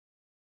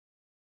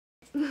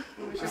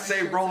Just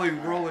say rolling.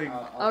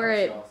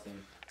 Alright.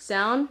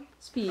 Sound,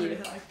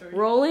 speed.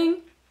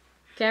 Rolling.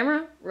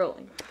 Camera,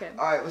 rolling. Okay.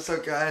 Alright, what's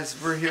up guys?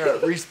 We're here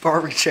at Reese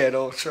Barwick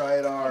channel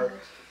trying our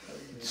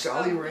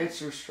Jolly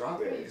Rancher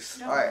strawberries.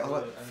 Alright,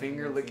 hold up.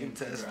 Finger licking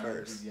test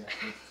first.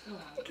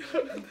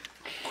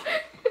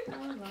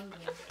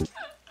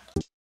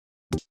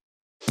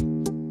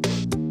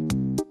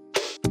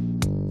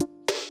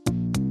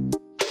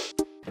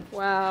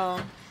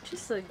 Wow.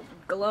 Just a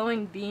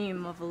glowing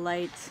beam of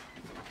light.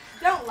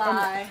 Don't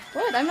lie.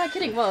 What? I'm not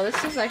kidding. Whoa,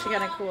 this is actually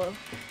kind of cool.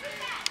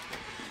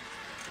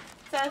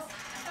 Tess.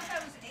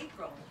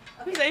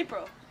 Who's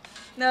April?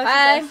 No,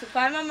 Bye.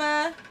 Bye,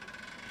 Mama.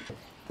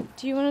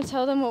 Do you want to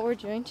tell them what we're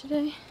doing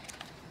today?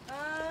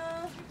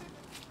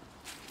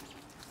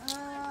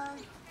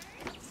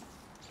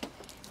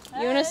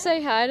 You want to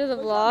say hi to the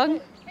vlog?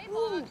 Hey,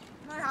 vlog.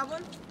 Can I have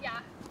one? Yeah.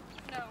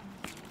 No.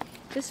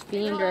 This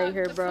fiend right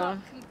here, bro.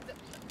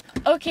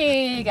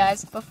 Okay,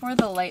 guys, before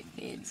the light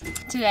fades,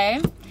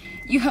 today,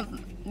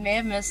 may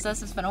have missed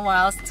us. It's been a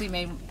while since we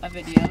made a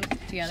video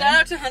together. Shout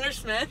out to Hunter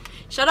Smith.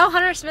 Shout out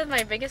Hunter Smith,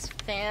 my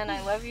biggest fan.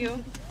 I love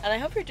you. And I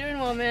hope you're doing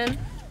well, man.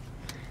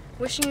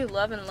 Wishing you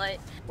love and light.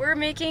 We're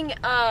making,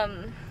 I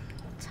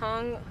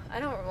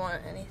don't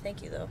want any,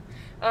 thank you though.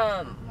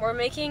 We're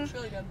making It's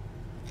really good.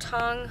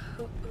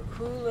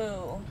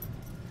 TANGHULU,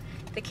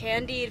 the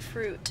candied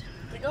fruit.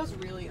 It goes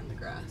really in the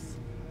grass.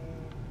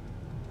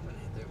 I'm gonna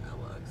hit their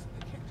mailbox.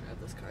 I can't drive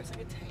this car, it's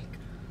like a tank.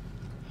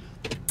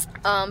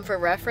 For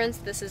reference,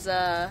 this is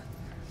a,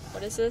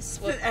 what is this?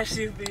 It's an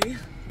SUV.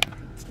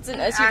 It's an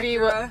SUV,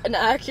 Acura. an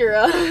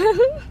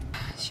Acura.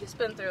 She's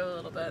been through a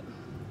little bit.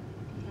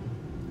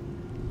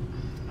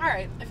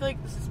 Alright, I feel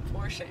like this is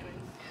poor shaming.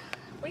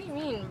 What do you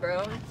mean,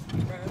 bro?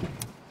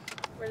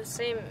 We're the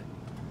same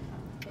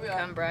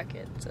income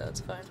bracket, so it's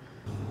fine.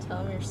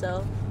 Tell them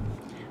yourself.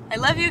 I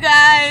love you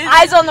guys!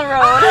 Eyes on the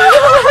road!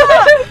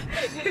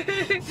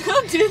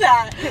 Don't do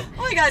that!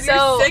 Oh my god,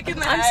 you're sick in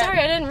the head. I'm sorry,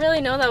 I didn't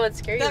really know that would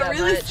scare you that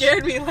really much.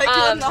 scared me. Like,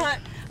 I'm not.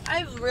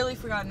 I've really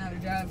forgotten how to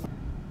drive. What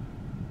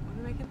are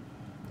we making?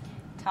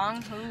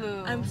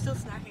 TANGHULU. I'm still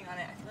snacking on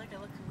it. I feel like I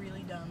look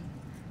really dumb.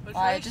 But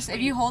Why? Just if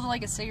you hold it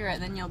like a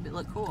cigarette, then you'll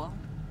look cool.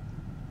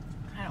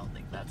 I don't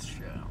think that's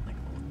true. I don't think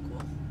it'll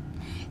look cool.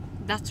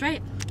 That's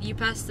right. You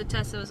passed the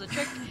test. It was a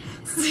trick.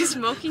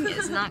 Smoking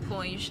is not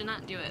cool. You should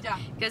not do it. Yeah.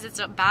 Because it's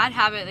a bad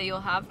habit that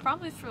you'll have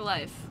probably for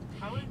life.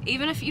 Probably.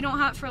 Even if you don't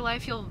have it for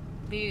life, you'll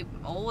be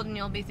old and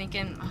you'll be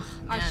thinking, oh,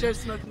 I man, should have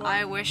smoked more.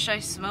 I wish I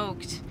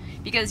smoked.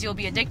 Because you'll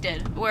be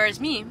addicted.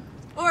 Whereas me,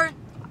 Or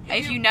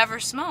if you never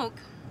smoke,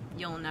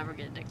 you'll never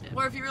get addicted.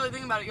 Or if you really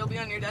think about it, you'll be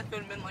on your deathbed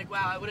and been like,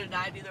 wow, I would have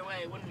died either way.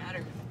 It wouldn't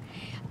matter.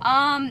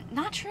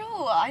 Not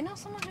true. I know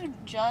someone who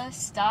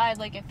just died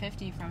like at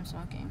 50 from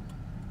smoking.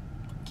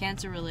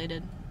 Cancer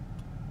related.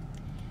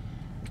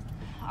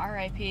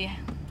 R.I.P.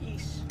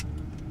 Yeesh.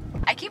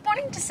 I keep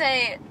wanting to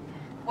say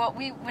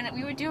when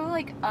we would do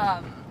like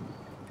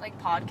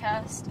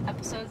podcast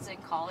episodes in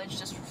college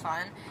just for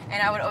fun,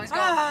 and I would always go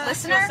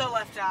listener, I feel so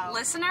left out.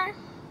 listener,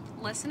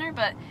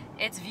 but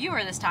it's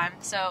viewer this time.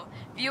 So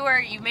viewer,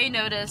 you may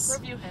notice.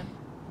 Review him.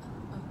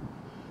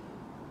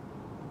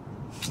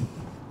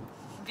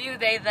 View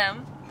they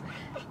them.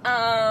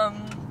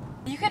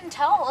 You can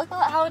tell. Look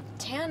at how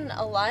tan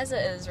Eliza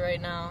is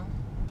right now,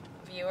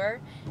 viewer.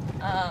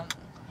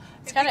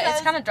 It's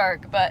kind of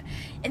dark, but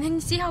and then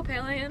you see how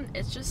pale I am.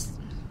 It's just.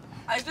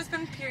 I've just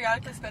been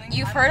periodically spending.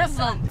 You've heard of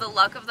the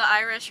luck of the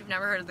Irish. You've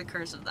never heard of the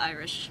curse of the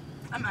Irish.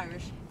 I'm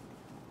Irish.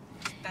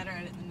 Better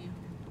at it than you.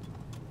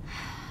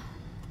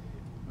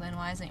 Then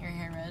why isn't your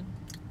hair red?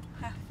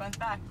 Fun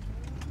fact.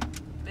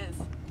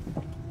 Biz.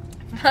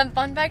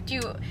 Fun fact,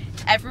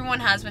 everyone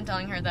has been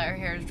telling her that her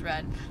hair is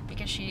red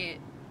because you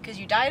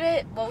dyed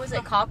it, what was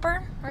it,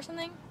 copper or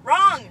something?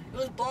 Wrong! It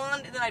was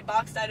blonde and then I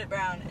box dyed it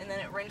brown and then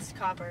it rinsed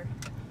copper.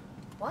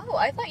 Whoa,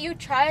 I thought you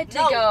tried to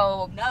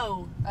go.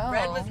 No. Oh.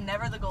 Red was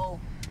never the goal.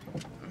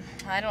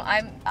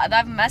 I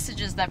have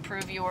messages that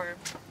prove you were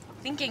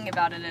thinking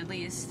about it at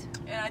least.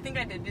 And I think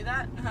I did do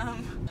that.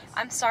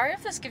 I'm sorry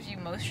if this gives you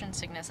motion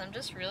sickness. I'm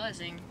just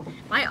realizing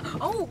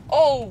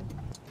oh.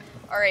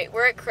 Alright,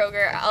 we're at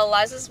Kroger.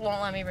 Eliza's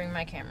won't let me bring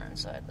my camera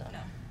inside though.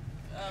 No.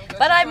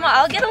 But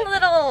I'll get a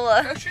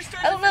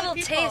little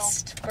people.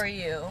 taste for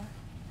you.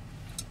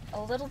 A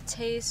little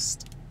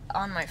taste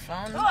on my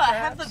phone. Oh, I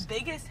have the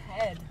biggest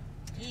head.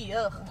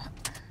 Yuck.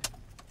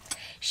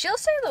 She'll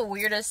say the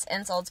weirdest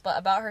insults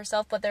about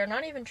herself, but they're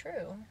not even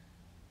true.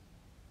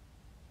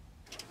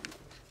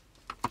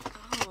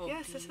 Oh,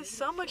 yes, this is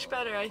so much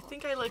better. I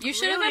think I look. You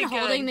should have been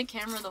holding the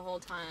camera the whole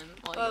time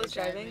while you were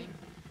driving.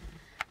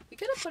 You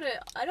could have put it.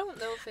 I don't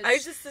know if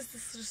it's.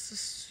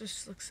 This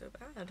just looks so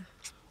bad.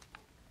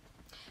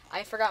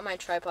 I forgot my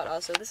tripod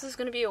also. This is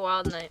gonna be a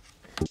wild night.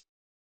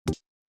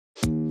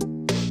 You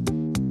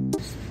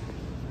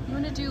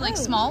want to do like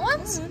small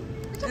ones?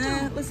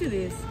 Let's do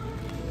these.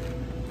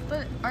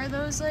 But are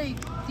those like,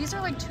 these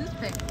are like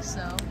toothpicks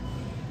though.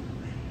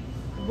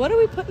 What are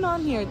we putting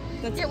on here?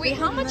 That's yeah, wait,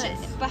 how much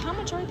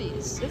are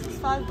these? This is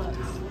 $5.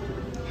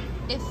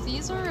 If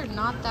these are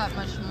not that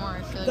much more,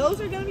 I feel like...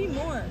 Those are gonna be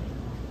more.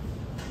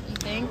 You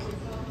think?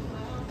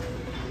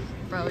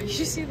 Bro, you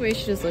should see the way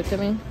she just looked at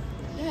me.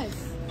 Yes,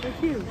 they're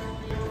cute.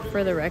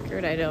 For the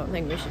record, I don't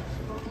think we should...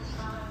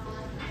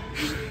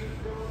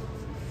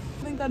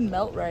 I think that'd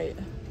melt right.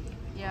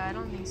 Yeah, I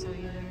don't think so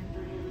either.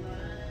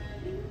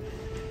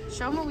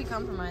 Show them what we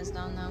compromised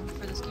on, though,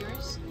 for the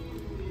skewers.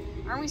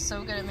 Aren't we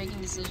so good at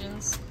making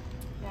decisions?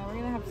 Yeah, we're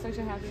gonna have such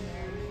a happy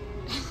marriage.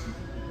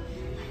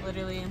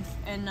 Literally.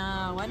 And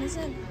what is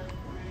it?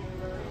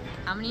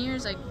 How many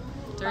years? Like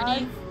 30?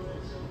 5.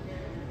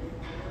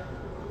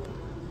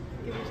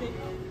 Give or take.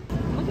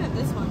 I'm looking at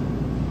this one.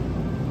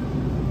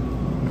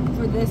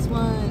 For this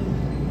one.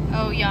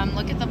 Oh yeah,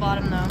 look at the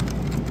bottom though.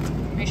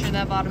 Make sure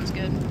that bottom's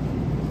good.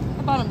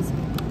 The bottom's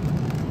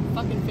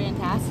fucking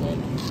fantastic.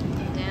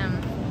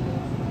 Damn.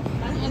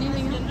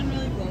 Anything that's been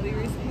really glowy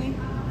recently?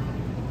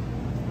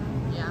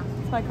 Yeah.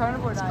 It's my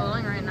carnivore It's diet.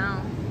 glowing right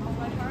now. It's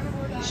my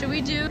carnivore diet. Should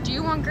we do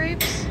you want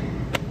grapes?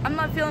 I'm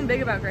not feeling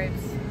big about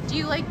grapes. Do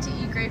you like to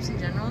eat grapes in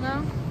general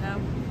though? No.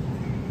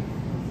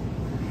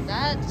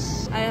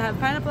 That's... I have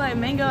pineapple, I have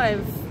mango, I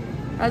have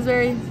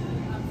raspberry.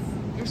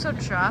 You're so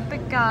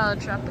tropical gal.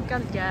 That's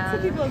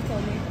what people have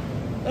told me.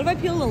 What if I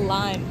peel the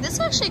lime? This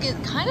actually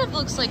kind of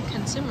looks like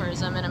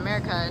consumerism in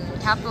America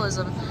and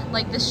capitalism.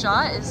 Like this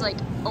shot is like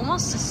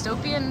almost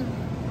dystopian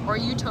or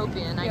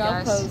utopian, I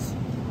guess. I'll pose.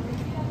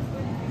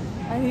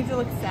 I need to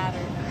look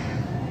sadder.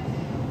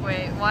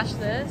 Wait, watch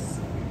this.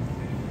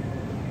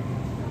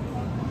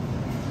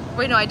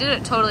 Wait, no, I did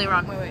it totally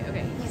wrong. Wait,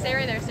 okay. Stay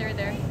right there, stay right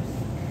there.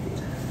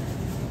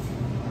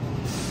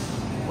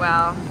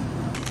 Wow.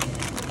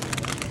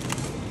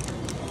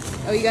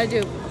 Oh, you gotta do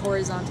it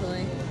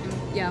horizontally.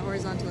 Yeah,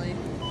 horizontally.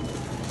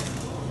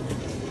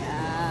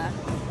 Yeah.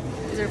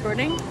 Is it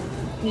recording?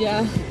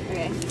 Yeah.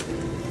 Okay.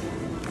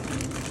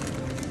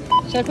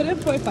 Should I put it at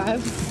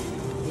 0.5?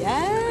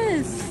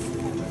 Yes!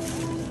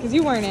 Because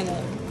you weren't in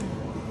it.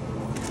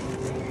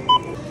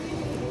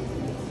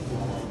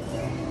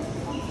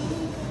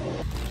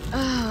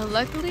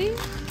 Luckily,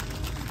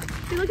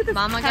 See, look at this.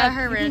 Mama pack. got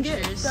her You can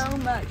get ranchers. so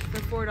much for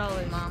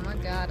 $4. Mama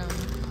got them.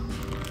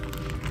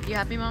 You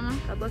happy, Mama?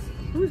 God bless.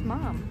 Who's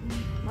mom?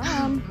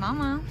 Mom.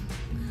 Mama.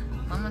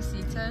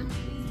 Mamacita.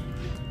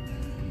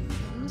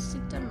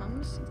 Mamacita,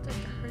 Mamacita got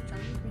her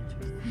Johnny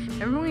ranchers.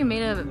 Remember when we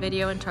made a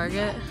video in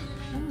Target?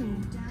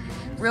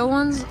 Real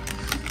ones.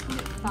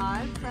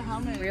 5 for how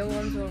many? Real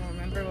ones will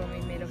remember when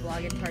we made a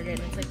vlog in Target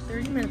and it's like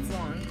 30 minutes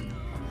long.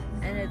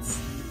 And it's...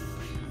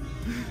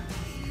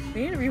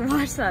 we need to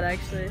rewatch that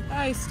actually.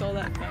 I stole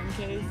that phone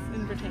case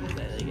and pretended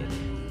I like it.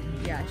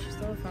 Yeah, she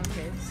stole a phone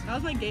case. That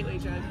was my gateway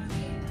drug.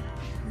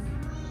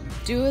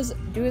 Do as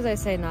I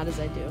say, not as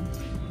I do.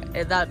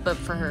 That, but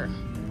for her.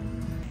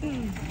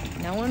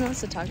 No one wants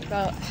to talk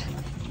about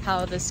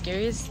how the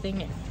scariest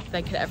thing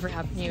that could ever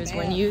happen to you is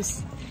when you...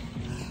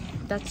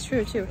 That's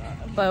true too.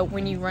 But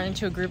when you run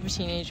into a group of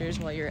teenagers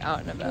while you're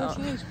out and about.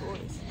 Teenage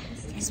boys.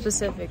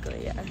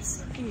 Specifically,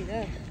 yes.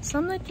 Yeah.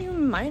 Some that you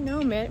might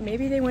know,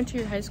 maybe they went to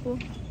your high school.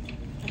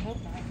 I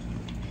hope not.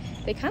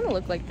 They kind of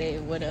look like they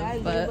would have,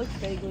 They but look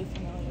vaguely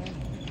familiar.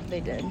 they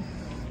did.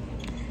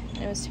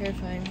 It was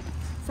terrifying.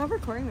 Stop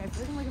recording me. I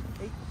feel like I'm like a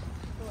fake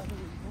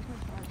celebrity.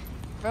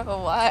 Bro,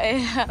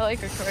 why? I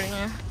like recording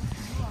you.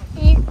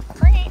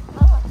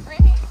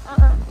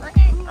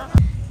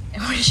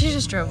 What did she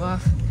just drove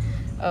off?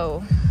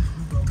 Oh.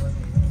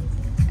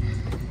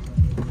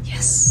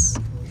 Yes.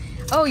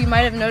 Oh, you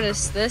might have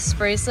noticed this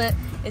bracelet.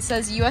 It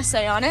says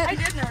USA on it. I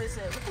did notice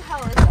it. What the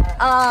hell is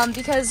that?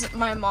 Because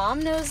my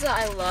mom knows that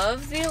I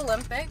love the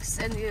Olympics,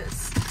 and the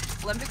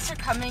Olympics are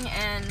coming,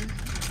 and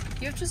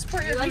you have to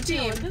support your like the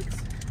team. Olympics?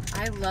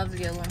 I love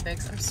the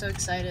Olympics. I'm so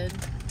excited.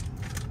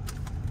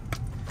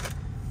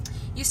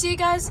 You see,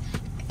 guys,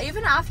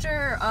 even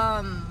after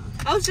I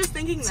was just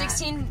thinking that.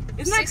 16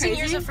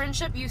 years of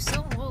friendship, you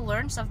still will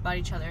learn stuff about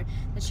each other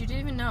that you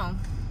didn't even know.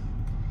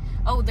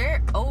 Oh,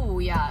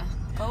 yeah.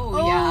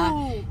 Oh,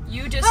 yeah.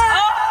 You just...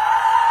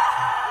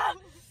 Ah! I'm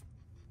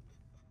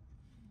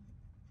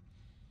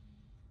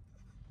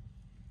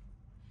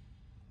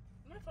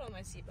gonna put on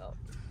my seatbelt.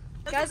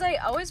 Guys, I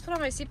always put on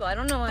my seatbelt. I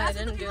don't know why I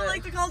didn't do it. That's what people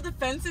like to call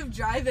defensive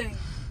driving.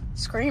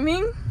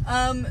 Screaming?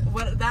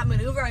 What that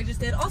maneuver I just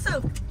did.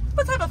 Also,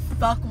 what type of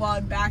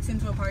fuckwad backs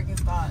into a parking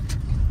spot?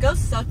 Go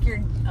suck your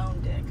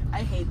own dick.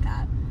 I hate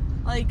that.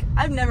 Like,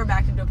 I've never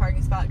backed into a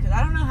parking spot because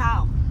I don't know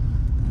how.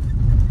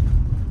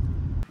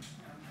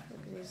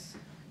 Look at these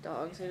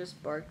dogs. They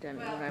just barked at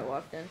me when I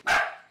walked in.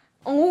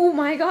 Oh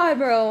my god,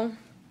 bro.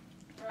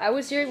 I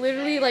was here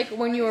literally like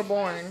when you were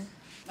born.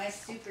 My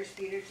super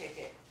speeder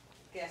ticket.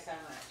 Guess how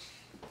much?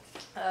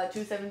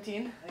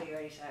 217. Oh, you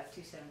already saw it.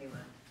 271.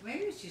 Maybe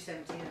it was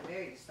 217. I'm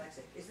very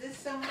dyslexic. Is this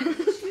someone?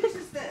 Whose shoes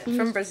is this?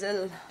 From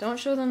Brazil. Don't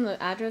show them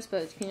the address,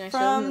 but can I show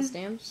them the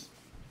stamps?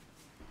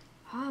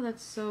 Ah, oh,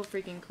 that's so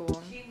freaking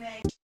cool. She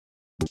made.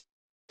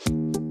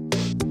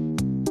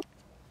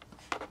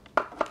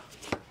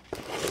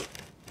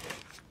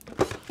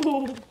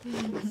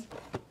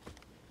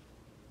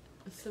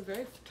 It's so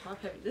very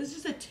top heavy. This is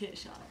just a tit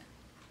shot.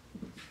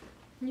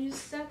 You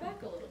just step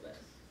back a little bit.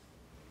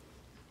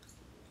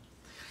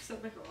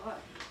 Step back a lot.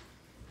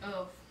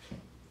 Oh.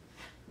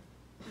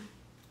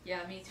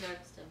 Yeah, me too. I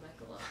can step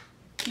back a lot.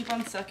 Keep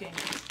on sucking.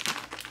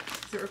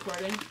 Is it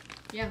recording?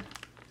 Yeah.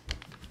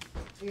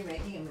 So you're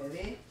making a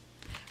movie?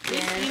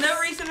 Yes. You know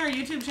Reese and her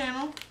YouTube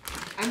channel?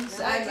 I'm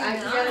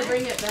gotta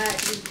bring it back.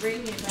 Just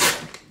bringing it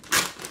back.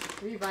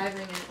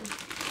 Reviving it.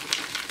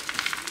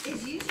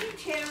 Is YouTube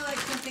channel like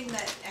something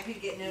that I could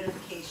get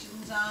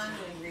notifications on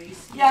when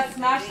Reese? Yeah,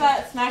 smash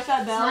that bell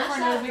for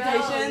that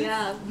notifications. bell,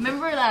 yeah.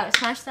 Remember that.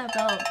 Smash that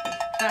bell.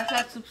 Smash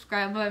that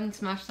subscribe button.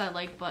 Smash that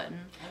like button.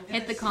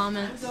 Hit the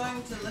comments. I'm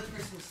going to look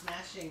for some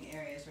smashing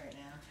areas right now.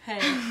 Hey.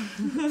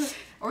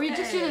 Or you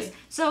just do this.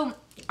 So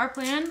our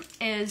plan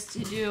is to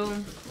do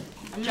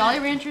Jolly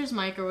Ranchers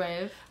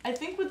microwave. I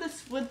think with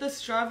the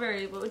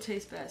strawberry, what would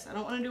taste best? I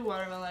don't want to do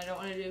watermelon. I don't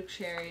want to do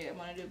cherry. I don't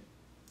want to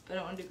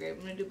do grape.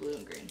 I'm gonna do blue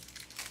and green.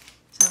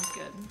 Sounds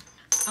good.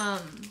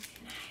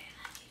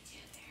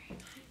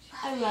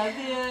 I love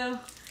you.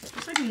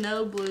 There's like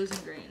no blues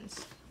and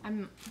greens.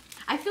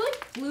 I feel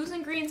like blues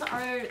and greens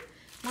are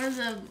one of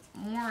the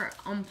more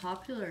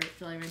unpopular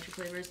Jolly Rancher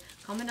flavors.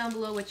 Comment down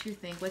below what you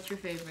think. What's your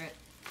favorite?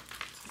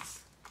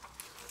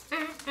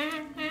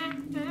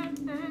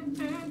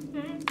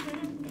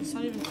 It's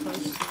not even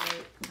close to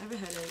right. I have a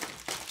headache.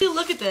 Hey,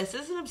 look at this.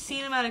 This is an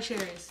obscene amount of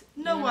cherries.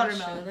 No You wanna show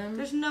watermelon. them?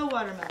 There's no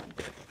watermelon.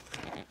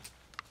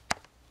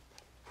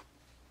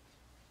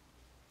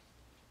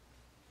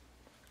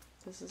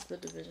 This is the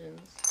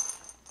divisions.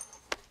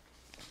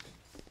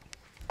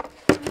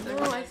 No,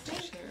 I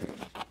think.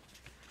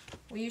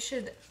 Well, you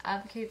should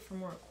advocate for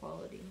more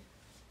equality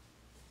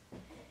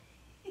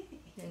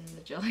in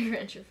the Jolly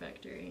Rancher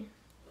factory.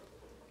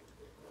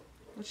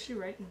 What's she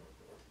writing?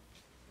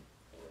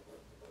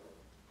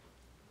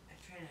 I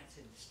try not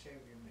to disturb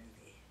your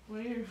movie.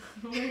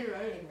 What are you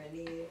writing?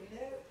 Ready to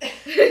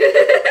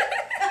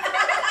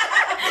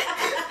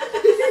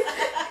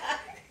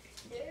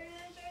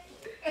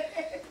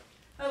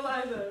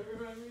Eliza,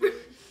 remember me.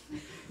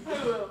 I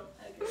will.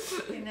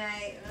 Okay. Good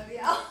night. Love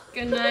y'all.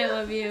 Good night,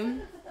 love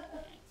you.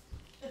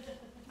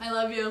 I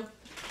love you. I love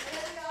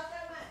y'all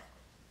so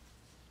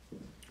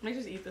much. I might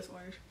just eat this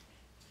orange.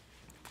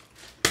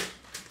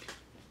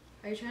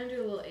 Are you trying to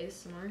do a little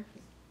ASMR?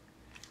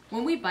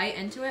 When we bite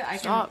into it, I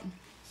Stop. can.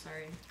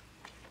 Sorry.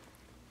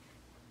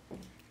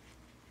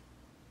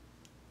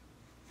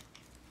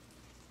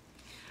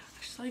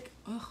 Just like,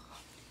 ugh.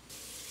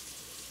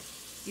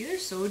 These are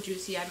so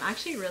juicy. I'm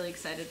actually really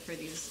excited for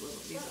these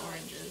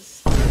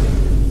oranges.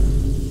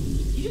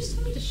 You just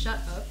told me to shut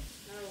up.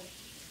 No. I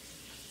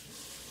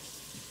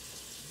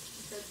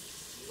said,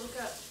 look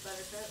up,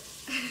 Buttercup.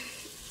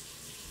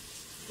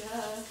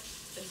 Duh.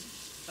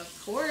 Of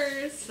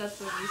course, that's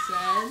what you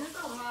said.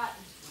 So hot.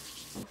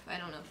 I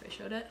don't know if I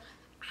showed it.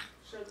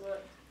 Showed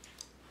what?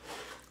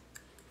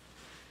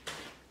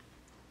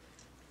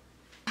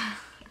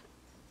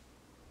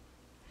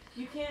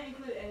 You can't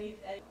include any.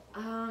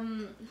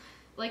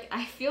 Like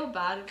I feel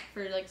bad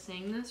for like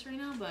saying this right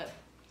now, but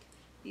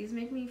these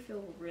make me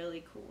feel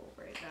really cool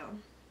right now.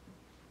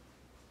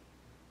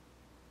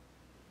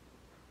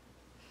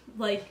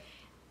 Like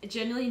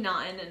genuinely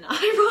not in an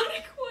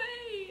ironic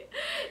way,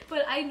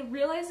 but I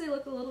realize they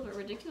look a little bit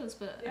ridiculous.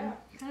 But Yeah.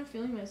 I'm kind of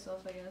feeling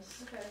myself, I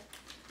guess. Okay.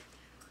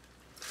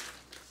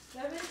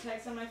 I have a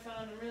text on my phone.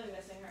 I'm really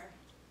missing her.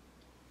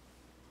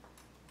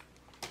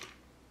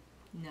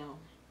 No.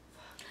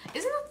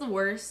 Isn't that the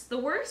worst? The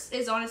worst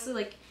is honestly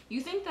like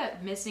you think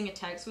that missing a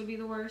text would be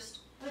the worst.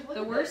 Like, look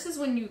The at worst this. is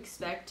when you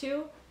expect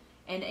to,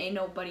 and ain't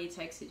nobody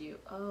texted you.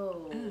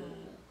 Oh.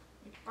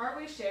 Aren't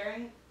we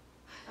sharing?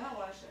 I don't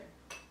want to share.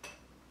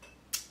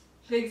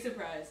 Big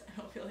surprise. I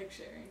don't feel like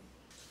sharing.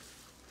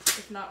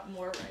 If not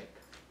more ripe.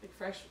 Like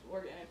fresh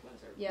organic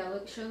ones are. Yeah,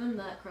 look, show them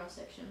that cross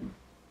section.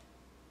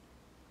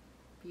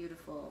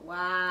 Beautiful.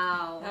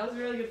 Wow. That was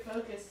a really good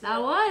focus.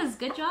 That was.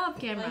 Good job, My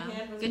camera.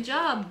 hand was Good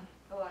job.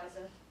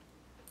 Eliza.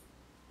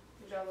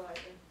 Good job,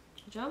 Eliza.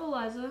 Good job,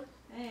 Eliza.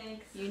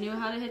 Thanks. You knew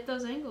how to hit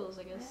those angles,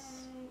 I guess.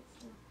 Thanks.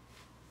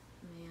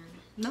 Man.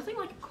 Nothing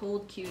like a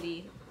cold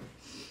cutie.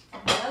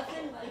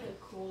 Nothing like a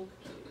cold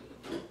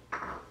cutie.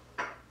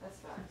 That's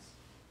facts.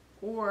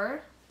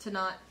 Or, to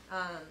not,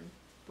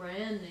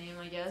 brand name,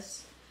 I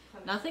guess.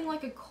 Nothing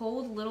like a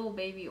cold little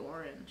baby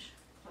orange.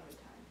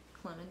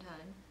 Clementine.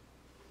 Clementine.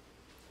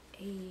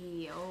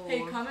 Hey, oh.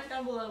 Hey, comment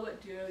down below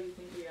what duo you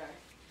think we are.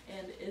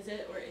 And is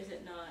it or is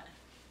it not?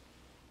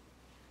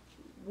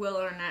 Will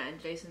Arnett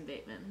and Jason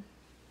Bateman.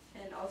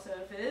 And also,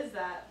 if it is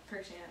that,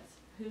 perchance,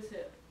 who's who?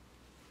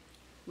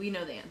 We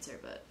know the answer,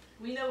 but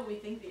We know what we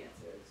think the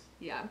answer is.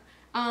 yeah.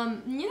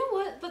 You know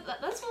what? But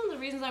that's one of the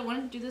reasons I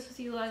wanted to do this with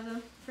you,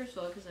 Eliza. First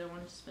of all, because I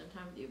wanted to spend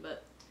time with you,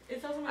 but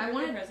It's also I my birthday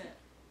wanted- present.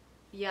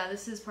 yeah,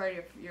 this is part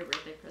of your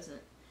birthday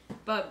present.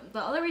 But the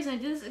other reason I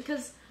did this is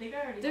because I think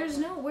I already there's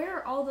got no where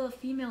are all the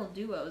female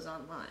duos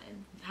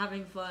online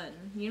having fun.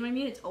 You know what I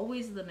mean? It's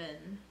always the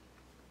men.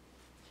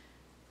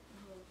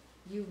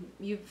 one.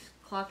 You've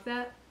clocked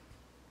that?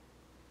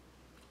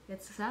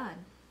 It's sad.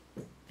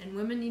 And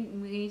women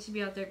we need to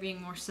be out there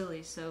being more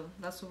silly, so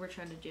that's what we're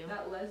trying to do.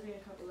 That lesbian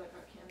couple that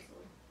got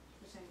canceled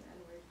for saying the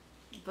N-word.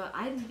 But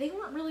they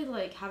weren't really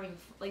like having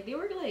like they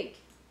were like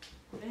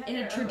They had in a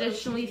their own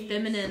traditionally OCDs.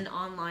 feminine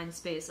online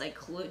space, like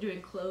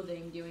doing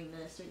clothing, doing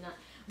this, doing that.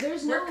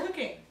 We're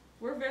cooking.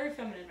 We're very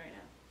feminine right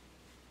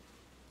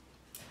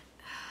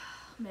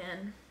now.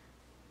 Man,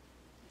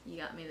 you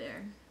got me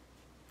there.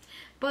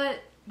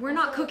 But we're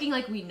not cooking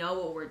like we know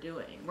what we're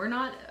doing. We're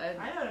not. I know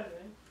what I'm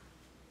doing.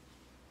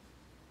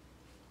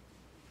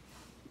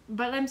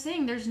 But I'm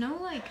saying there's no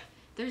like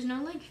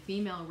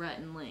female Rhett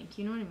and Link.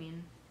 You know what I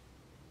mean?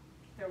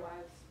 Their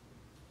wives.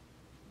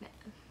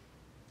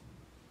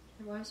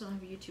 Their wives don't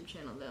have a YouTube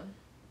channel though.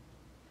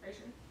 Are you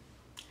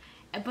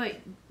sure?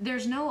 But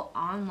there's no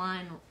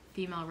online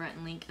female Rhett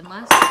and Link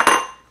unless.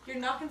 You're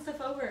knocking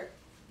stuff over.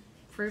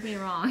 Prove me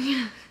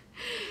wrong.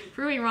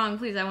 Prove me wrong,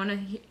 please. I want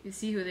to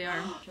see who they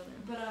are.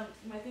 But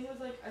my thing was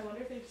like, I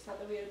wonder if they just thought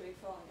that we had a big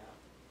falling out.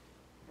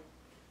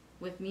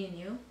 With me and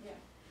you? Yeah.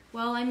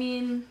 Well, I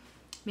mean,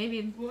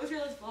 maybe. What was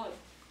your last vlog?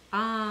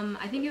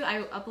 I think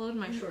I uploaded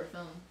my short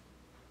film.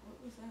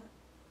 What was that?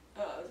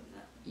 Oh, I was in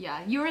that.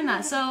 Yeah, you were in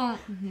that, so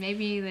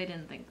maybe they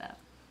didn't think that.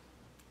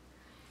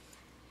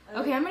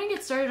 Okay, I'm gonna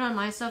get started on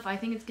my stuff. I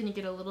think it's gonna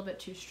get a little bit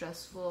too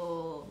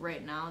stressful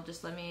right now.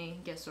 Just let me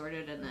get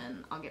sorted and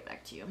then I'll get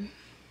back to you.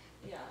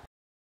 Yeah.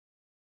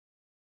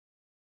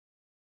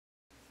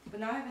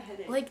 But now I have a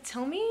headache. Like,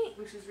 tell me.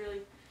 Which is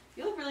really.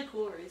 You look really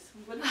cool, Reese.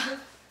 What is this?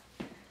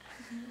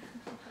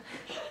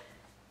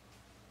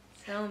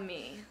 Tell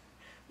me.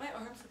 My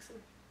arms look so.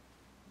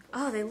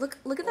 Oh, they look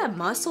at that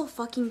muscle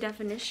fucking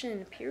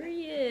definition.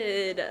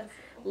 Period.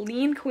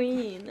 Lean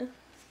queen.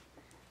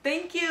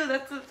 Thank you.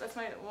 That's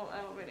my. Well,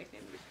 I want my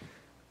nickname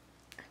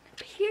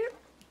to be. Here.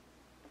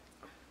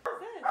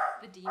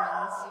 The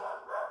demons.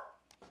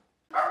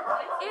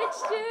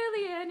 It's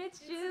Jillian. It's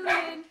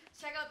Jillian.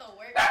 Check out the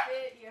work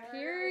fit. You heard?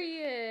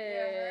 Period.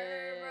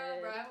 You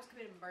heard, bro? I almost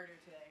committed murder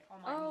today.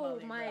 Oh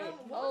my.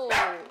 bro. Oh.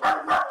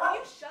 Can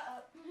you shut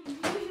up?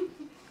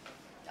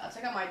 Y'all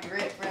check out my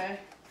drip, bro.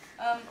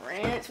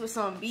 Ranch with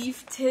some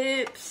beef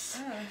tips.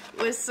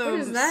 With some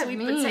does that sweet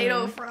mean?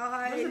 potato What's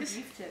fries. a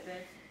beef tip, babe?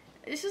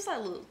 It's just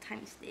that little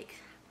tiny stick.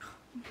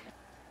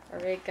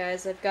 Alright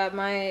guys, I've got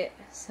my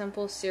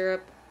simple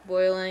syrup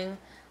boiling.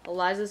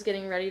 Eliza's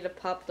getting ready to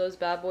pop those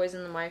bad boys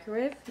in the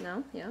microwave.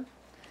 No? Yeah.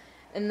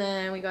 And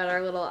then we got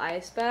our little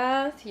ice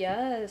bath.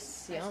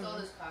 Yes. I Yum. stole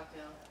this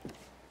cocktail.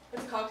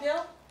 It's a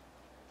cocktail?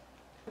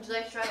 Would you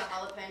like to try the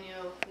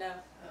jalapeno? No.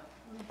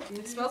 Oh.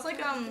 It smells like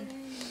a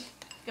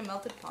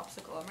melted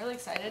popsicle. I'm really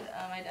excited.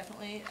 I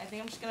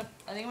think I'm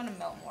gonna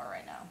melt more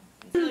right now.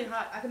 It's really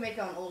hot. I could make it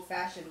on old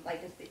fashioned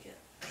like this bitch.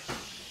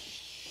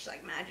 It's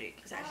like magic.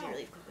 It's actually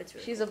really cool. It's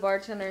really She's a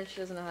bartender and she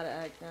doesn't know how to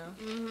act now.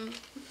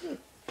 Mm-hmm.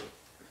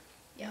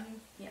 Yeah.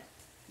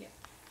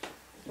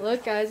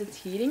 Look guys, it's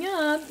heating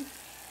up.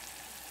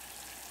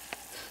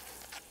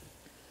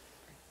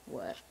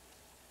 What?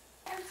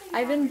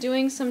 I've been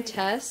doing some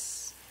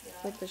tests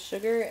with the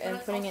sugar and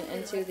putting it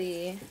into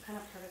the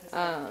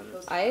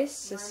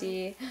ice to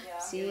see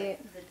you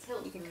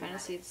can kind of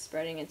see it's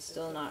spreading. It's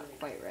still not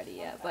quite ready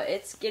yet, but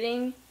it's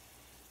getting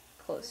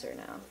closer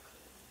now.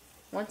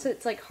 Once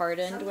it's like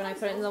hardened when I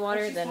put it in the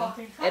water, then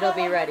it'll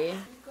be ready.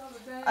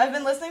 I've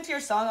been listening to your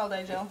song all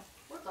day, Jill.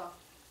 What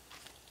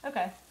the?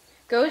 Okay.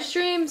 Go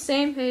stream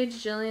same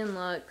page Jillian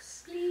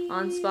Lux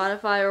on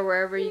Spotify or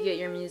wherever you get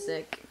your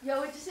music.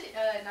 Yo, it just hit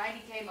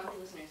 90K monthly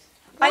listeners.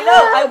 I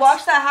know. I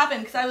watched that happen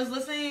because I was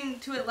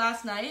listening to it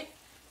last night,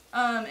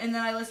 and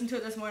then I listened to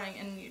it this morning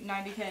and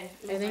 90K.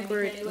 I think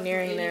we're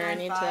nearing there. I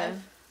need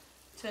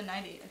to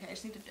 90. Okay, I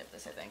just need to dip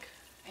this. I think.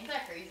 Ain't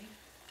that crazy?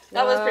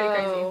 That was pretty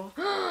crazy.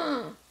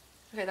 Whoa.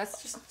 Okay,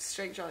 that's just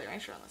straight Jolly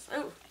Rancher on this.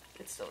 Oh,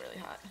 it's still really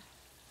hot.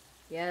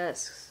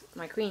 Yes,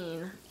 my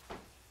queen.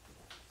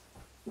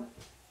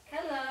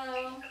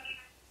 Hello.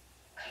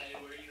 Hey,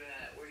 where you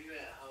at? Where you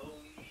at,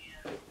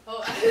 homie?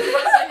 Oh,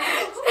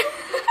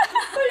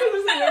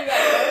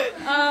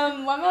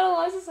 I'm at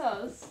Eliza's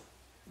house.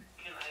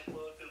 Can I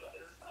pull up to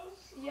Eliza's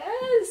house?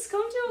 Yes,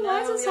 come to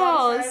Eliza's We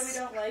house.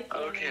 don't like you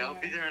Okay, I'll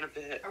anymore. be there in a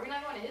bit. Are we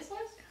not going to his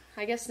house?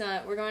 I guess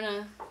not. We're going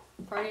to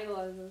party at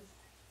Eliza's.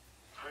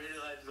 Party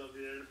Eliza's, I'll be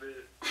there in a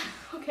bit.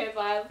 Okay,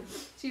 bye.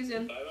 See you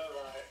soon. Bye, bye,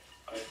 bye.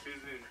 Alright, see you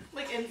soon.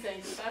 Like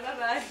insane. Bye, bye,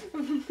 bye.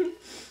 I'm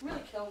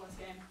really killing this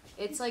game.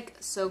 It's like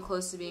so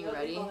close to being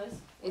ready.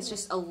 It's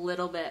just a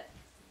little bit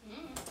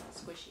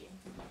squishy.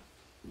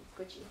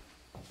 Squishy.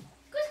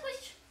 Squish,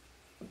 squish.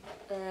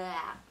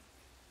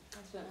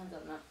 That's what ends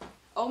up not.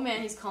 Oh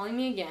man, he's calling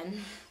me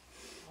again.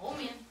 Oh,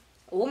 man.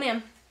 Oh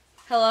man.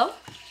 Hello?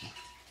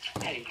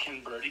 Hey,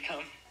 can Brody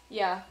come?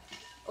 Yeah.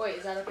 Oh, wait,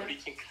 is that okay? Brody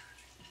can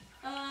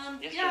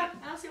Yes, yeah, sir.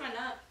 I don't see why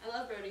not. I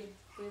love Brody.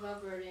 We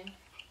love Brody.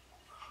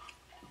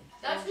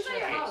 That's who's at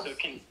your Okay, house. so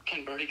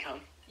can Brody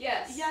come?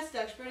 Yes. Yes,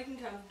 Dutch, Brody can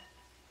come.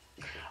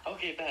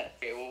 Okay, bet.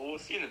 Okay, well, we'll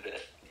see you in a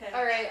bit. Okay.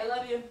 Alright. I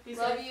love you. Be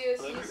Love safe. you.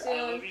 See you I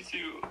soon. love you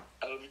too.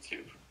 I love you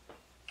too.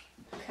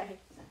 Okay.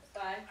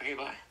 Bye. Okay,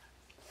 bye.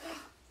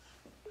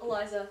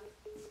 Eliza,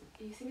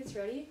 do you think it's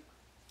ready?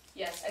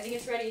 Yes, I think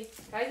it's ready.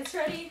 Guys, it's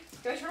ready.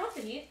 Go turn off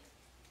the heat.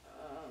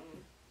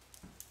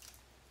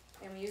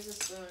 I'm gonna use the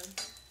spoon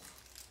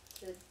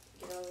to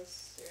get all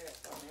this syrup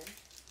on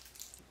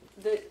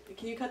there.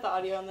 Can you cut the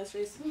audio on this,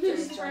 Reese?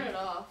 Just turn it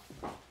off.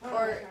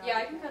 Or, yeah,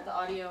 I can cut the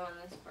audio on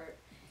this part.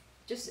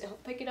 Just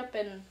pick it up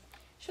and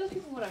show the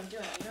people what I'm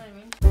doing, you know what I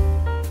mean?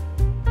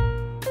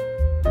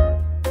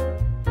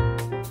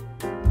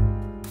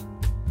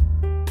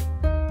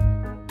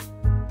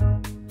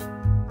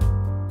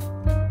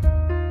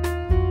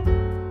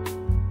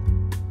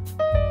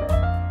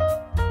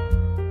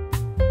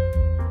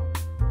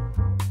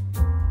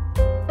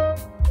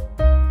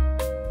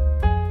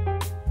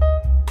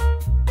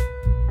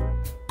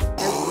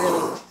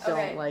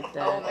 Like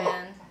that. Oh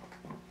man.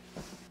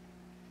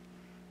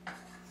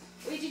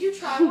 Wait, did you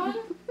try one?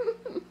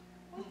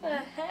 What the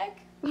heck?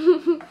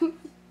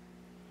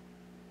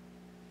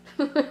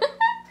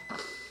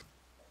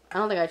 I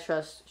don't think I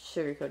trust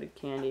sugar-coated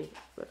candy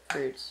with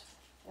fruits.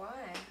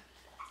 Why?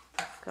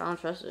 I don't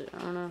trust it. I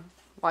don't know.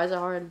 Why is it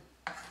hard?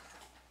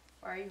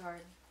 Why are you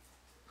hard?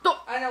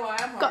 I know why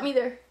I'm hard. Got me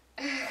there.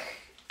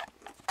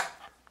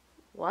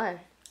 Why?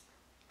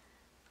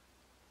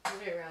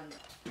 Move it around.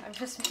 I'm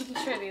just making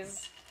sure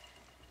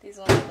these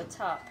ones at the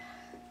top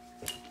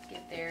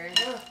get their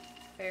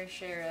fair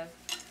share of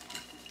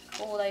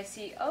cold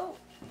icy. Oh,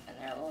 and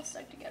they're a little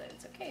stuck together.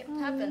 It's okay. It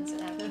happens.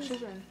 It happens.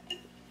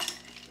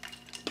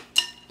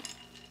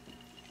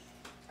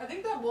 I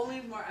think that will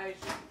need more ice.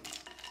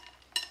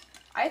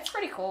 It's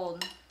pretty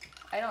cold.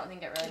 I don't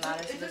think it really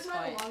matters at this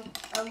point.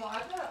 I've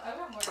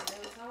got more to do.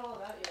 It's not all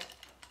about you.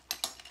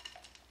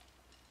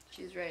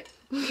 She's right.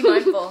 Be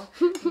mindful.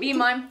 Be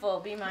mindful.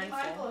 Be Be mindful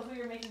mindful. of who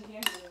you're making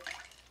candy with.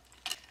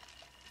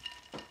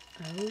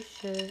 Oh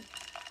shit.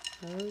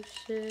 Oh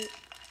shit.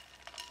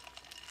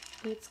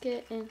 It's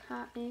getting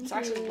hot in It's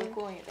actually here. we're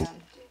cooling it down.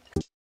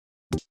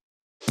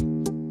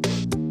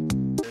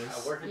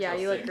 Yeah,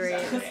 you look great.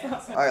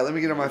 Alright, let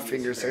me get on my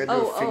fingers. I gotta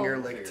do Oh, a finger oh.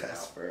 lick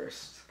test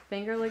first.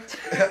 Finger licked.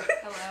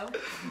 Hello?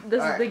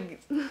 This Alright.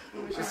 is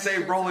Just say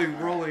rolling,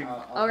 rolling.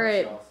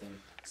 Alright. the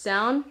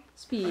sound,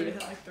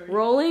 speed,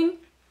 rolling,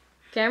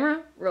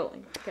 camera,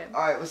 rolling. Okay.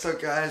 Alright, what's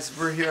up guys?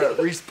 We're here at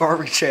Reese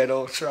Barwick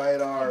channel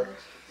trying our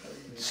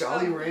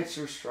Jolly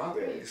Rancher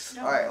strawberries.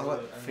 Alright, hold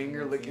on.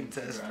 Finger licking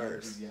test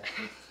first.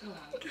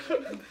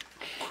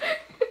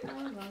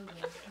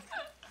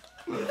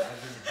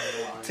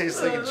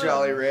 Tastes like a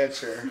Jolly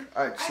Rancher.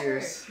 Alright,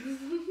 cheers.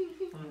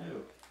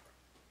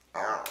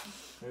 Oh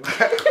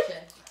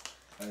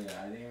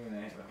yeah, I didn't even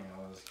know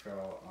this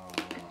girl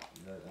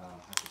that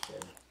has a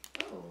kid.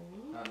 Oh.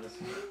 Not this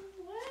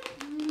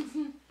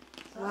one.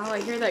 Wow, I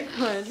hear that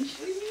crunch.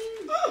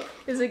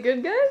 Is it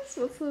good, guys?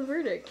 What's the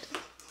verdict?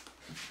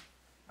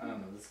 I don't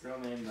know, this girl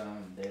named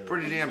DELULU.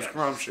 Pretty damn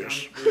scrumptious.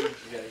 She got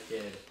a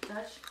kid.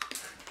 Touch.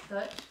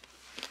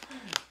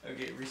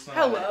 Okay, Reese.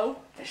 Hello.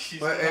 She's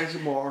But add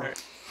some more.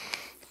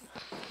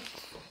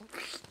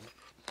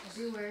 I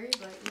do worry,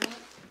 but you know what?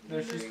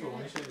 No, she's cool.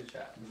 Let me show you the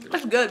chat.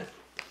 That's good.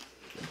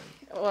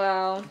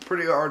 Wow.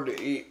 Pretty hard to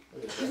eat.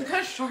 It's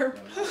kind of sharp.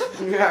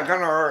 Yeah, it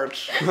kind of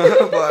hurts.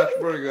 But it's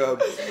pretty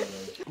good.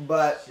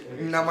 But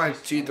now my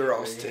teeth are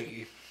all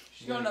sticky.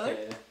 She's You want got a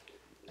another? kid.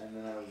 And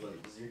then I was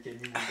like, is your kid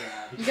even bad?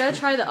 You gotta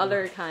try the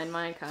other kind,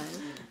 my kind.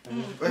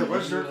 Wait,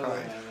 what's your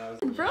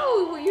kind?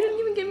 Bro, you didn't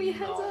even give me a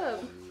heads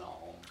up.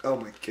 Oh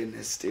my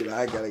goodness, dude.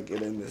 I gotta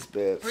get in this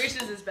bitch.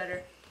 Reese's is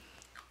better.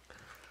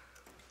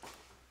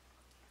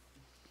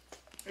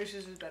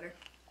 Reese's is better.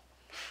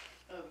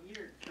 Oh,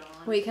 you're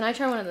gone. Wait, can I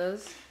try one of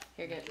those?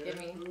 Here, give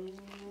me.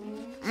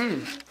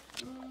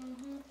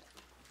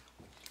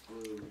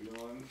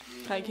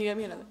 Hi, can you get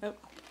me another? Oh,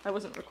 I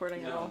wasn't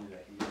recording at all.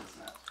 Okay,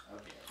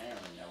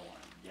 apparently no one.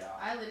 Yeah.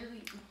 I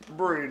literally.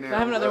 Brody now. Do I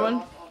have another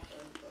one?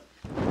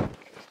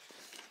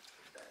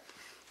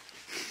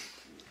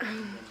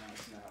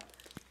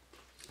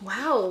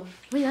 Wow.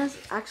 Wait, that's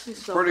actually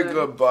so Pretty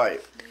good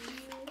bite.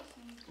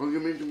 Oh,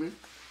 give me.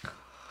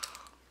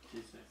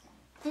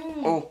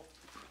 Oh.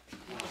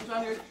 It's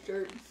on your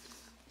shirt.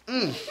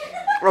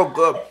 Oh,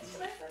 good.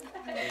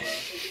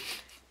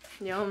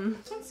 Yum.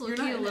 This one's You're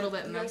looking not a little in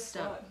it. bit You gotta messed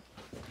up. squat.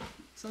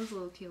 This one's a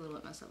little cute, a little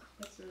bit messed up.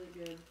 That's really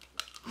good.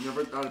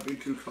 Never thought it'd be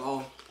too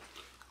tall.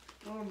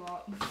 No, I'm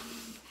not.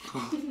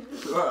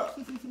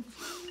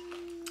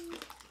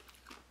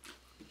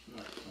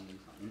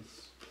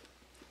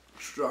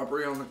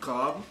 Strawberry on the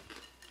cob.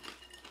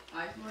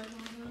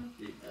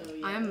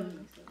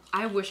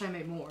 I wish I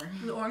made more.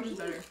 The orange is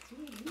better.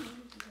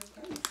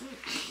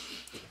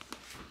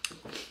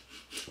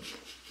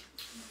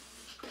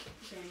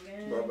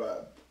 My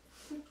bad.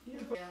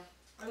 Yeah.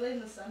 I laid in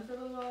the sun for a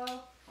little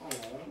while. I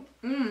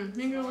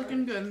think you're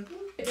looking good.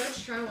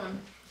 Let's try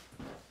one.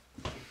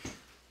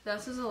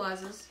 This is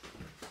Eliza's.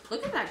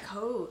 Look at that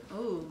coat.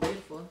 Oh,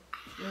 beautiful.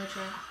 You wanna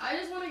try? I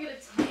just want to get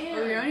a tan.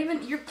 Oh, you're not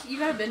even. You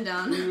gotta bend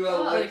down. You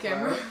Oh, like the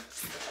camera.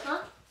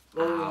 Huh?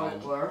 Oh, you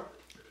like Claire?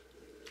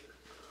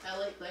 I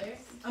like Claire.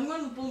 I'm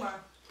going to Boomer.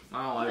 I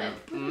don't like it.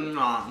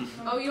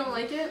 No. Oh, you don't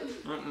like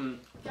it? Mm-mm.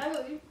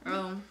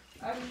 Oh,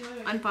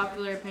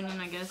 unpopular opinion,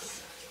 I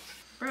guess.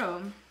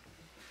 Bro,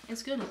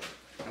 it's good.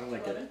 I don't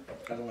like it.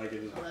 I don't like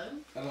it at all.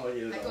 I don't like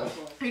it at all.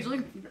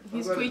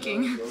 He's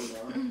tweaking.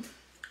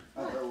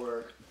 After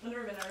work.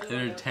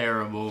 They're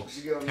terrible.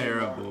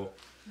 Terrible.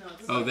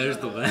 Oh, there's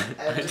the left.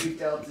 Every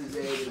Delta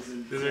Zeta is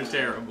in. These are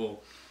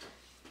terrible.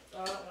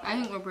 I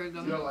think we're pretty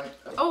good. You don't like.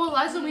 Oh,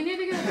 Eliza, we need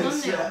to get a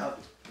thumbnail.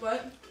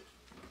 What?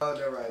 Oh,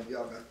 no, right.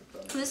 Y'all got the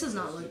thumbnail. This does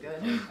not look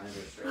good. Is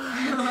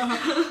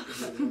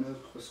it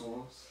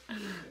croissants?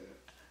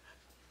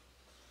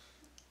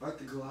 Like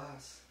the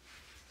glass.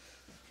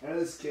 I know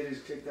this kid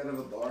is kicked out of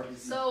a bar.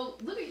 So,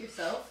 look at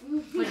yourself.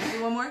 Wait,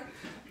 do one more?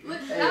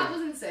 Look, that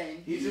was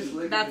insane. He's just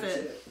licking That's the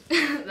it.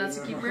 tip. That's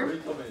a keeper.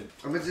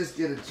 I'm gonna just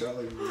get a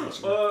Jolly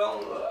Rancher.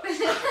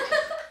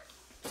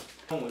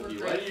 I'm with you.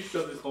 Why do you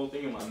shove this whole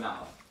thing in my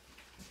mouth?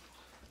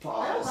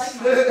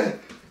 Pause. like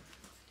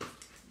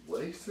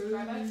What did he say?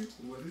 Try that.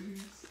 What did he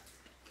say?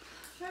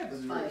 Try That's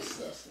bite. really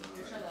sus.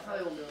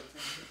 Probably won't do it.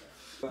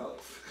 Well,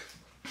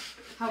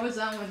 How was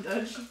that one,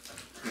 Dutch?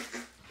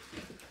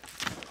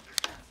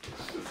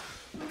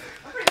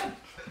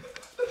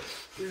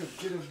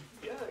 get him.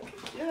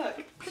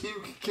 Yuck.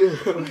 Puke, get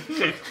him.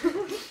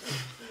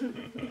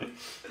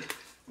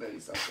 No,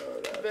 he's not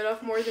throwing that. Bit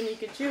off more than you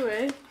could chew,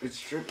 eh?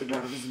 It's dripping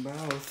out of his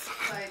mouth.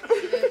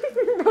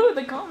 Bro,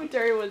 the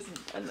commentary was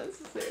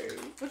unnecessary.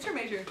 What's your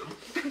major?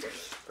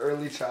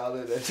 Early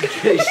childhood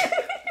education.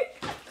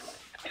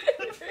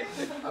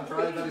 I'm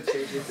probably gonna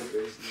change it to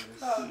business.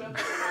 Oh, no.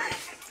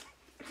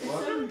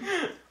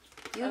 What?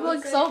 You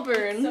look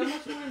sunburned. So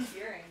much more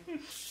endearing.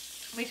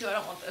 Me too, I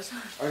don't want this.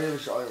 I need a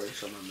Jolly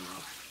Rancher in my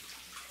mouth.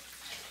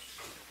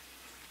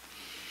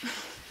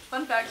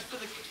 Fun facts for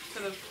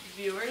the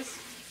viewers.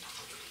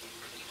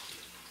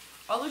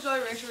 All the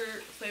Jolly Rancher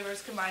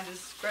flavors combined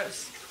is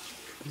gross.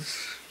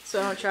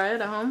 So don't try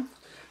it at home.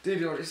 Dude,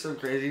 you know what's so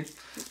crazy?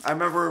 I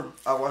remember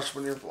I watched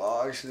one of your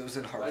vlogs and it was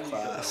in Why art do you shove the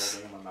whole class.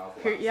 thing in my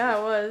mouth? Yeah,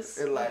 it was.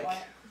 It like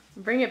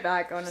Bring it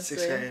back, 6th honestly.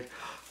 grade.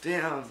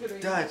 Damn,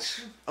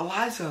 Dutch,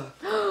 Eliza.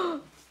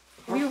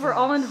 We were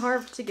all in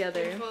harp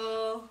together.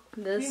 Well,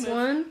 This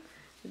one,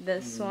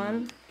 this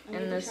one,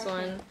 and this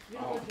one.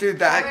 Dude,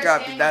 that's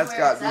got me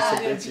some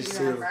bitches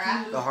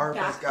too. The harp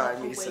has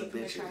got me some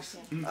bitches.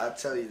 I'll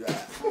tell you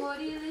that. What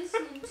are you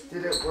listening to?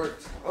 Did it work?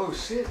 Oh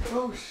shit!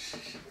 Oh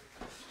shit!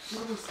 She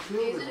almost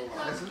killed it,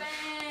 Eliza.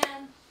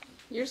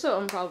 You're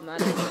so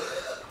unproblematic.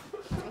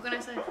 What can I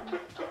say?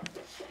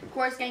 Of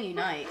course, gang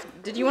unite.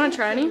 Did you want to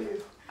try any?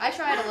 I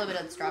tried a little bit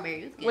of the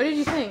strawberry. It was good. What did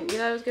you think? You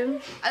thought it was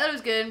good? I thought it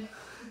was good.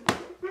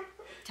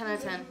 10 out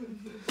of 10.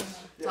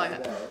 That's all I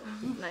got.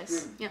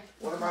 Nice. Yeah.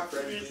 One of my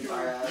friends beat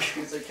my ass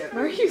because I kept.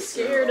 Why are you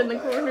scared in the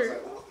corner?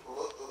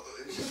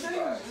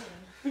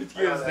 You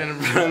gotta stand in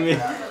front of me. You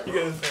gotta stand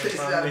in He's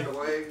front out of of me. the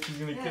way. He's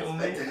gonna kill me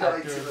I did after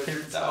like a 200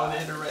 paper towel and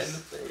hit her right in the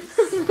times.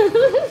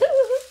 face.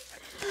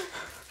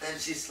 And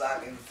she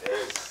slapped me in the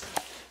face.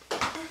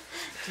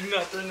 Do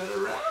not turn it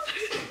around.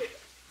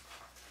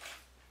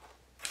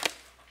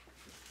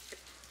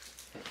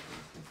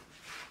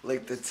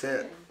 Like the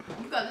tip.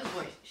 You got this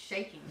voice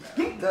shaking,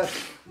 bro.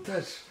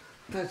 Touch.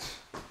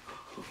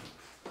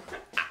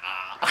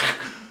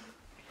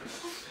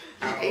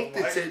 I ate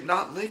the tip,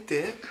 not licked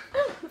it.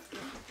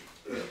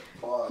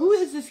 Pause. who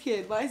is this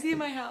kid? Why is he in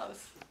my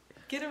house?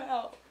 Get him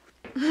out.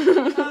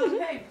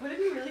 Hey, would it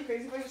be really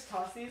crazy if I just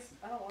toss these?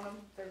 I don't want them.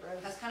 They're gross.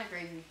 That's kind of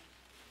crazy.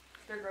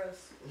 They're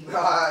gross.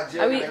 Nah,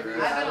 Jim, I mean- never I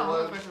bet had a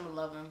homeless one. person would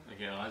love them.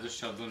 Okay, well, I just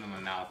shoved them in my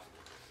mouth.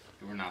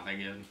 They were not that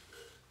good.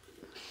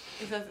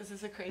 Is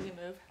this a crazy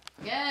move?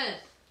 Yes.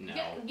 No.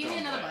 Give me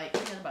another bite.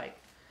 Give me another bite.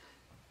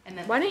 And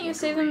then Why didn't you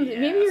save them?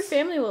 Maybe your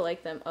family will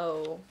like them.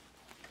 Oh.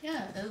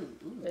 Yeah. Ooh.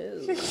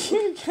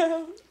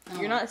 Ew.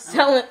 You're not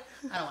selling.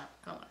 I don't want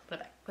it. Put it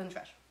back. Put it in the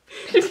trash.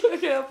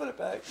 Okay, I'll put it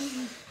back.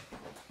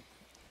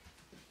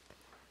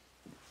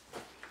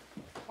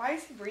 Why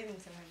is he breathing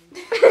so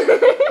heavy?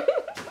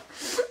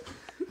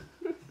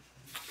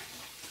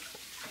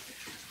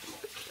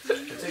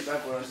 Take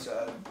back what I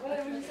said.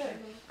 What did you say?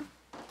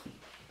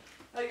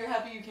 Oh, you're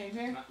happy you came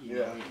here?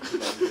 Yeah.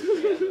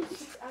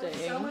 I have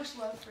so much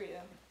love for you.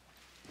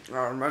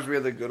 Oh, it reminds me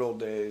of the good old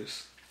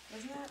days.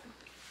 Isn't it?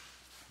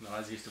 No, I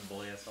used to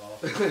bully us all.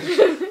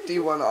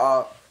 D1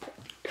 up.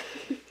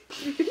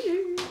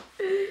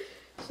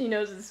 She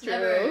knows it's true.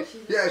 Never.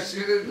 Yeah, she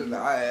didn't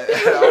deny it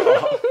at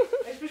all.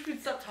 I wish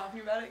we'd stop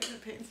talking about it because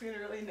it paints me in a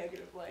really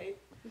negative light.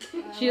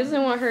 She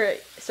doesn't want her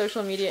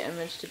social media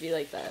image to be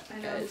like that, I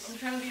know. guys. I'm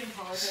trying to be in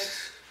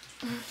politics.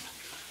 I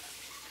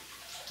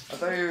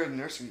thought you were a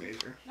nursing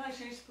major. No, I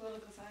changed to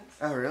political science.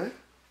 Oh, really?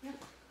 Yeah.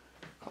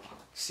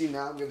 See,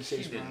 now I'm gonna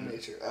change She my didn't.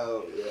 major.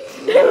 Oh,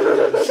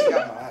 yeah. She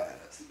got my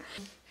ass.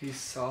 He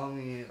saw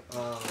me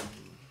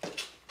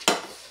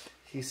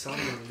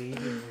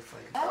leaving with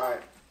like.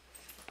 Alright.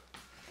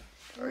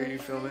 Are you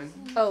filming?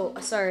 Oh,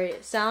 sorry.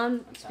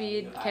 Sound,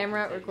 speed,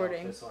 camera,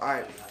 recording.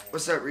 Alright.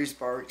 What's up, Reese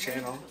Barwick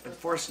channel?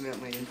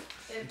 Unfortunately,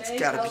 it's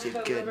gotta be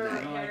a good night.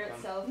 Repair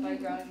itself by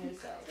growing new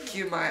cells.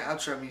 Cue my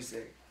outro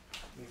music.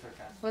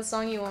 What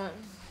song you want?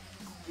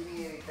 Give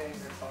me anything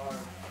that's hard.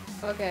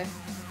 Okay.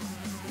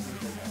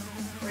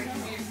 Wait, give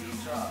me a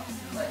beat drop.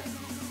 Like.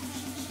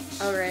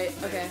 Oh, right.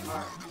 Okay.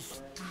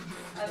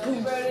 I love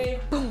you, Brody.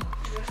 Boom.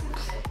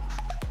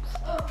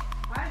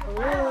 Hi,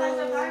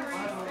 Eliza. Bye,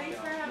 Reese. Thanks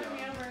for having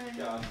me over and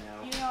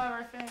eating all of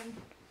our food.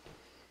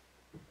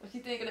 What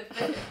you think of the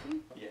food?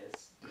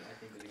 Yes.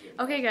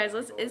 Okay, guys,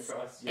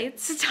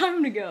 it's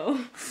time to go.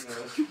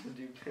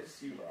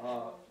 Piss you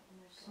off.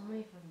 So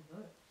many fucking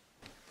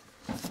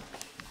books.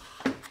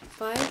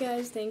 Bye,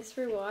 guys. Thanks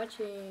for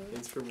watching.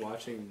 Thanks for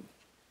watching.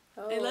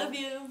 Oh. I love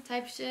you.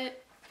 Type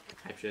shit.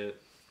 Type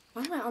shit.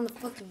 Why am I on the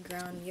fucking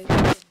ground? You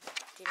guys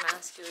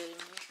demasculating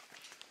me.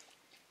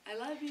 I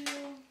love you.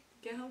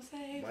 Get home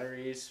safe. Bye,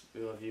 Reese.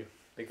 We love you.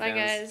 Big Bye,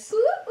 fans.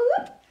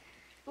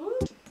 guys.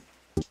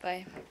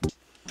 Bye.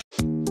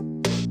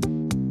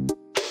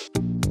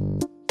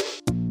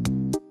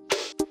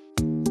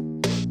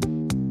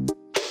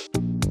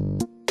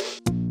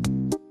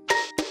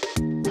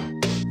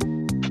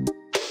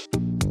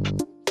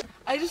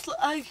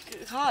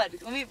 God,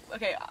 let me,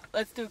 okay,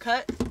 let's do a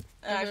cut.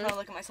 And I just want to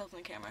look at myself in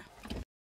the camera.